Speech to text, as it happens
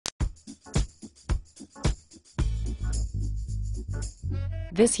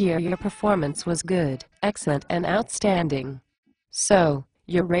This year your performance was good, excellent and outstanding. So,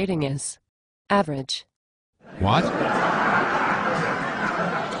 your rating is average. What?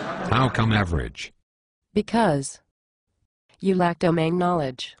 How come average? Because you lack domain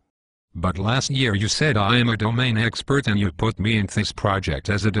knowledge. But last year you said I am a domain expert and you put me in this project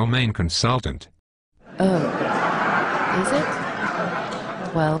as a domain consultant. Oh, is it?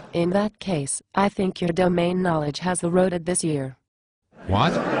 Well, in that case, I think your domain knowledge has eroded this year.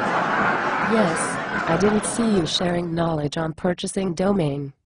 What? Yes, I didn't see you sharing knowledge on purchasing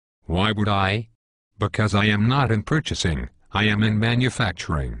domain. Why would I? Because I am not in purchasing, I am in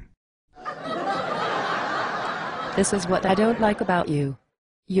manufacturing. This is what I don't like about you.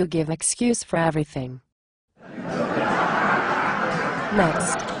 You give excuse for everything.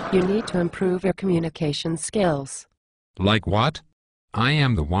 Next, you need to improve your communication skills. Like what? I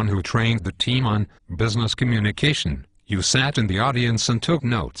am the one who trained the team on business communication. You sat in the audience and took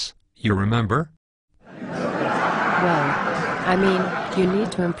notes. You remember? Well, I mean, you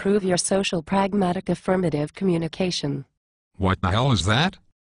need to improve your social pragmatic affirmative communication. What the hell is that?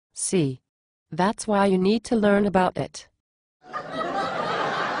 See, that's why you need to learn about it.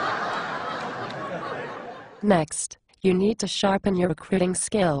 Next, you need to sharpen your recruiting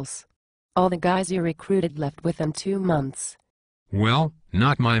skills. All the guys you recruited left within 2 months. Well,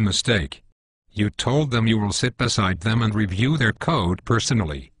 not my mistake. You told them you will sit beside them and review their code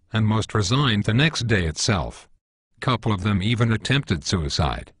personally, and most resigned the next day itself. Couple of them even attempted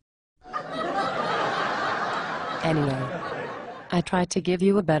suicide. Anyway, I tried to give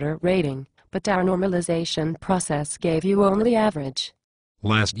you a better rating, but our normalization process gave you only average.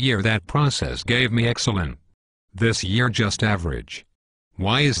 Last year that process gave me excellent. This year just average.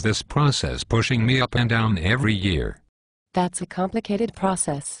 Why is this process pushing me up and down every year? That's a complicated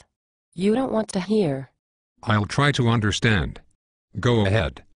process. You don't want to hear. I'll try to understand. Go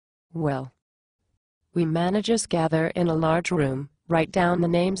ahead. Well, we managers gather in a large room, write down the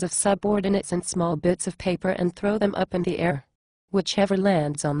names of subordinates in small bits of paper and throw them up in the air. Whichever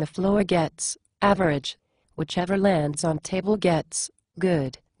lands on the floor gets average. Whichever lands on table gets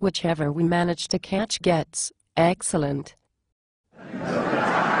good. Whichever we manage to catch gets excellent.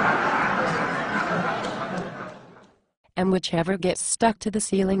 And whichever gets stuck to the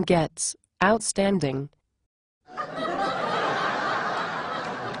ceiling gets outstanding.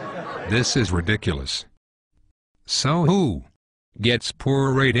 This is ridiculous. So who gets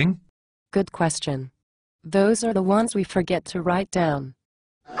poor rating? Good question. Those are the ones we forget to write down.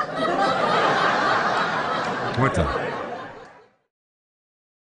 What the?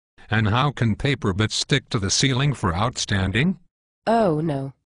 And how can paper bits stick to the ceiling for outstanding? Oh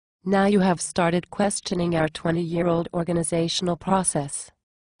no. Now you have started questioning our 20-year-old organizational process.